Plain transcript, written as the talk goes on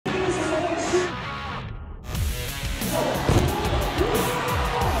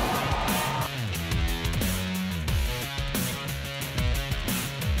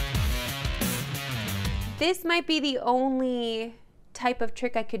This might be the only type of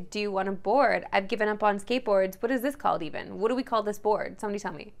trick I could do on a board. I've given up on skateboards. What is this called even? What do we call this board? Somebody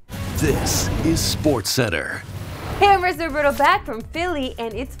tell me. This is Sportscentre. Hey, I'm Marissa Roberto back from Philly,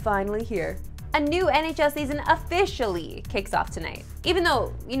 and it's finally here. A new NHL season officially kicks off tonight. Even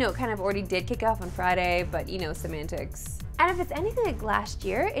though, kind of already did kick off on Friday, but semantics. And if it's anything like last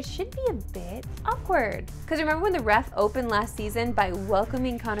year, it should be a bit awkward. Because remember when the ref opened last season by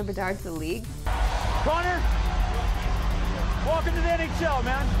welcoming Connor Bedard to the league? Connor, welcome to the NHL,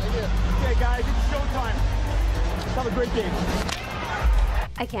 man. Okay, guys, it's showtime. Let's have a great game.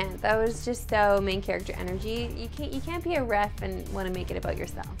 I can't. That was just so main character energy. You can't be a ref and want to make it about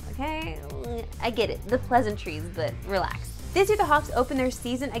yourself, okay? I get it. The pleasantries, but relax. This year, the Hawks opened their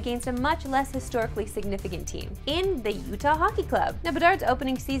season against a much less historically significant team in the Utah Hockey Club. Now, Bedard's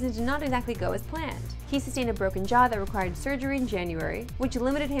opening season did not exactly go as planned. He sustained a broken jaw that required surgery in January, which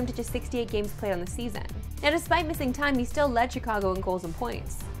limited him to just 68 games played on the season. Now, despite missing time, he still led Chicago in goals and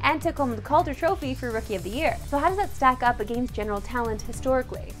points, and took home the Calder Trophy for Rookie of the Year. So how does that stack up against general talent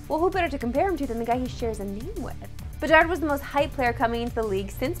historically? Well, who better to compare him to than the guy he shares a name with? Bedard was the most hyped player coming into the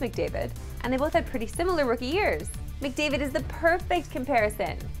league since McDavid, and they both had pretty similar rookie years. McDavid is the perfect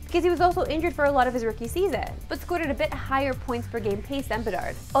comparison because he was also injured for a lot of his rookie season, but scored at a bit higher points per game pace than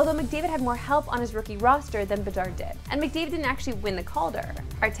Bedard, although McDavid had more help on his rookie roster than Bedard did. And McDavid didn't actually win the Calder,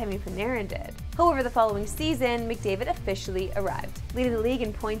 Artemi Panarin did. However, the following season, McDavid officially arrived, leading the league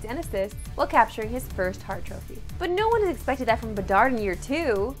in points and assists while capturing his first Hart Trophy. But no one has expected that from Bedard in year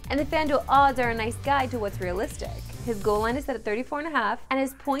 2, and the FanDuel odds are a nice guide to what's realistic. His goal line is set at 34.5 and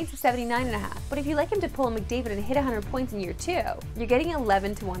his points 79.5. But if you like him to pull McDavid and hit 100 points in year 2, you're getting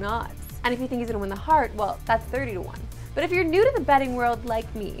 11-1 odds. And if you think he's gonna win the Hart, well, that's 30-1. But if you're new to the betting world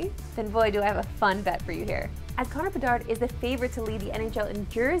like me, then boy, do I have a fun bet for you here. As Connor Bedard is the favorite to lead the NHL in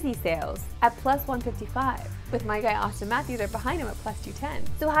jersey sales at plus 155, with my guy Austin Matthews right behind him at plus 210.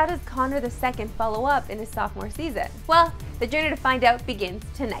 So how does Connor II follow up in his sophomore season? Well, the journey to find out begins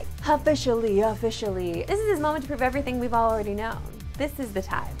tonight. Officially. This is his moment to prove everything we've already known. This is the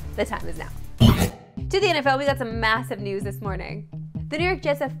time. The time is now. To the NFL, we got some massive news this morning. The New York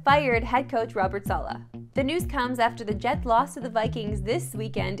Jets have fired head coach Robert Saleh. The news comes after the Jets lost to the Vikings this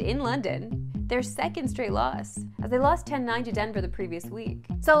weekend in London, their second straight loss, as they lost 10-9 to Denver the previous week.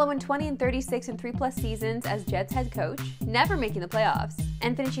 Saleh went 20-36 in 3+ seasons as Jets head coach, never making the playoffs,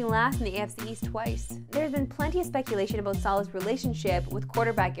 and finishing last in the AFC East twice. There's been plenty of speculation about Saleh's relationship with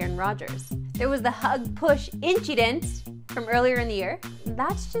quarterback Aaron Rodgers. There was the hug-push incident from earlier in the year.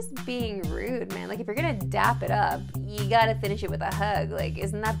 That's just being rude, man. Like, if you're gonna dap it up, you gotta finish it with a hug. Like,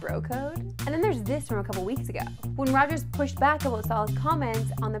 isn't that bro code? And then there's this from a couple weeks ago, when Rodgers pushed back about Saleh's comments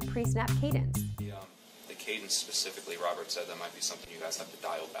on the pre-snap cadence. The cadence specifically, Robert said that might be something you guys have to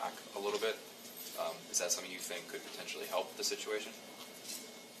dial back a little bit. Is that something you think could potentially help the situation?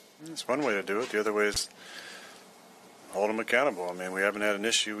 It's one way to do it. The other way is hold them accountable. I mean, we haven't had an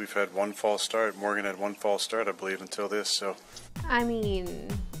issue. We've had one false start. Morgan had one false start, I believe, until this. So, I mean,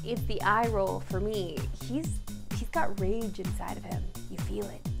 it's the eye roll for me. He's got rage inside of him. You feel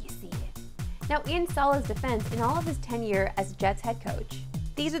it. You see it. Now, in Saleh's defense, in all of his tenure as Jets head coach,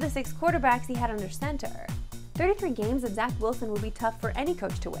 these are the 6 quarterbacks he had under center. 33 games of Zach Wilson would be tough for any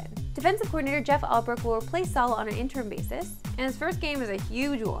coach to win. Defensive coordinator Jeff Albrook will replace Saleh on an interim basis, and his first game is a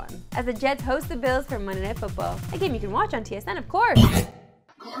huge one, as the Jets host the Bills for Monday Night Football, a game you can watch on TSN, of course.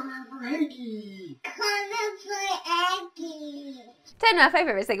 Connor Bedard. Time now, my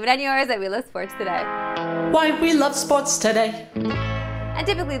favorite segment and yours, that we love sports today. Why we love sports today. And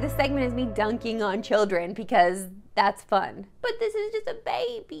typically this segment is me dunking on children because that's fun. But this is just a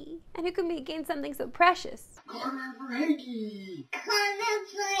baby, and who can be against something so precious? Connor Bedard.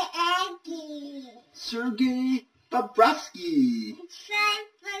 Sergei Bobrovsky.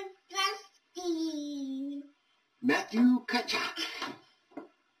 Matthew Tkachuk.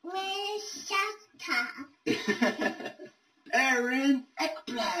 Aaron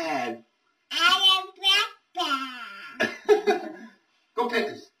Ekblad. Go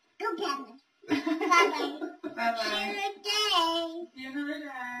Panthers. Bye-bye. Bye-bye. See you another day.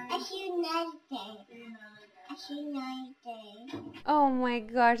 Oh my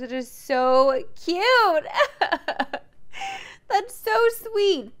gosh, that is so cute. That's so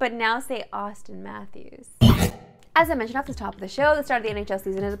sweet. But now say Austin Matthews. As I mentioned off the top of the show, the start of the NHL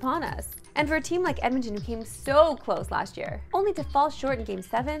season is upon us. And for a team like Edmonton, who came so close last year, only to fall short in Game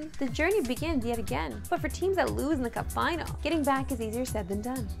 7, the journey begins yet again. But for teams that lose in the Cup final, getting back is easier said than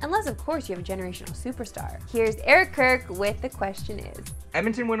done. Unless, of course, you have a generational superstar. Here's Eric Kirk with The Question Is.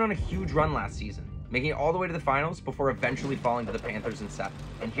 Edmonton went on a huge run last season. making it all the way to the finals before eventually falling to the Panthers in 7.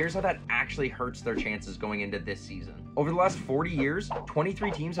 And here's how that actually hurts their chances going into this season. Over the last 40 years, 23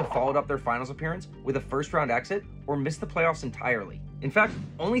 teams have followed up their finals appearance with a first-round exit or missed the playoffs entirely. In fact,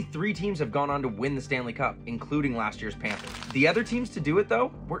 only 3 teams have gone on to win the Stanley Cup, including last year's Panthers. The other teams to do it,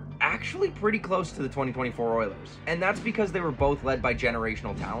 though, were actually pretty close to the 2024 Oilers. And that's because they were both led by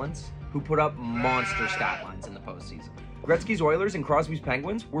generational talents who put up monster stat lines in the postseason. Gretzky's Oilers and Crosby's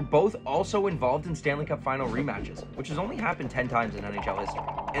Penguins were both also involved in Stanley Cup final rematches, which has only happened 10 times in NHL history.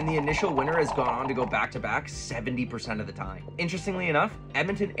 And the initial winner has gone on to go back-to-back 70% of the time. Interestingly enough,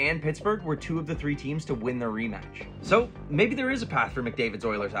 Edmonton and Pittsburgh were 2 of the 3 teams to win their rematch. So maybe there is a path for McDavid's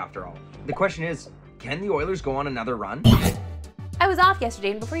Oilers after all. The question is, can the Oilers go on another run? I was off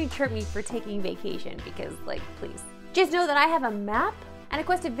yesterday, and before you chirp me for taking vacation, because, like, please. Just know that I have a map and a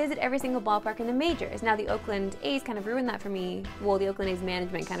quest to visit every single ballpark in the majors. Now, the Oakland A's kind of ruined that for me. Well, the Oakland A's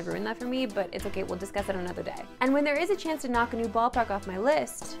management kind of ruined that for me, but it's okay, we'll discuss it another day. And when there is a chance to knock a new ballpark off my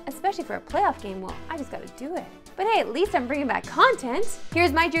list, especially for a playoff game, well, I just gotta do it. But hey, at least I'm bringing back content.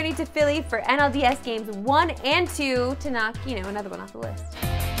 Here's my journey to Philly for NLDS games 1 and 2 to knock, another one off the list.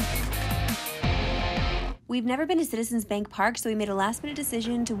 We've never been to Citizens Bank Park, so we made a last-minute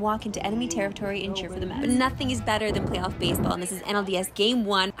decision to walk into enemy territory and cheer for the Mets. But nothing is better than playoff baseball, and this is NLDS Game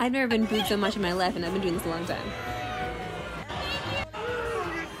 1. I've never been booed so much in my life, and I've been doing this a long time.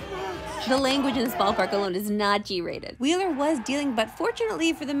 The language in this ballpark alone is not G-rated. Wheeler was dealing, but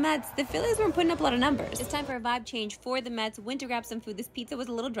fortunately for the Mets, the Phillies weren't putting up a lot of numbers. It's time for a vibe change for the Mets. Went to grab some food. This pizza was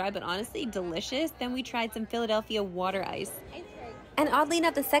a little dry, but honestly delicious. Then we tried some Philadelphia water ice. And oddly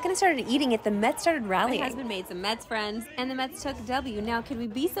enough, the second I started eating it, the Mets started rallying. My husband made some Mets friends, and the Mets took a W. Now, can we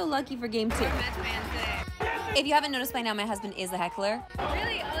be so lucky for Game 2? Mets fans today. If you haven't noticed by now, my husband is a heckler.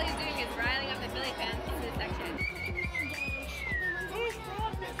 Really, all he's doing is riling up the Philly fans in this section.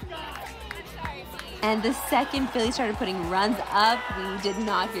 And the second Philly started putting runs up, we did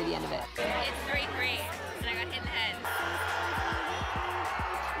not hear the end of it. It's 3-3, and I got hit in the head.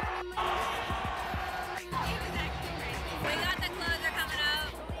 We got the closer coming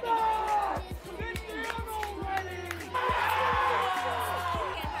out.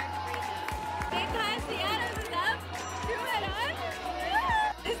 Hey guys, the Adams is up.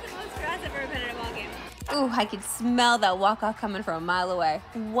 2-1. This is the most stress I've ever been in a ball game. Ooh, I could smell that walk-off coming from a mile away.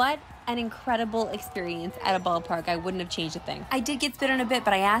 What an incredible experience at a ballpark. I wouldn't have changed a thing. I did get spit on a bit,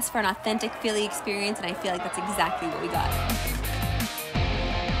 but I asked for an authentic Philly experience, and I feel like that's exactly what we got.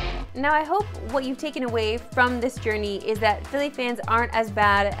 Now, I hope what you've taken away from this journey is that Philly fans aren't as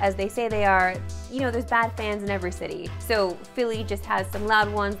bad as they say they are. There's bad fans in every city. So Philly just has some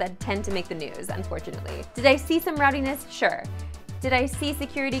loud ones that tend to make the news, unfortunately. Did I see some rowdiness? Sure. Did I see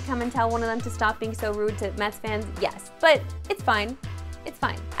security come and tell one of them to stop being so rude to Mets fans? Yes. But it's fine. It's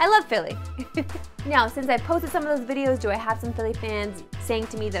fine. I love Philly. Now, since I posted some of those videos, do I have some Philly fans saying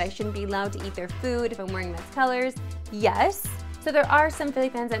to me that I shouldn't be allowed to eat their food if I'm wearing Mets colors? Yes. So there are some Philly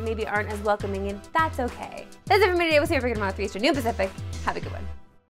fans that maybe aren't as welcoming, and that's okay. That's it for me today. We'll see you again tomorrow at 3 Eastern, noon Pacific. Have a good one.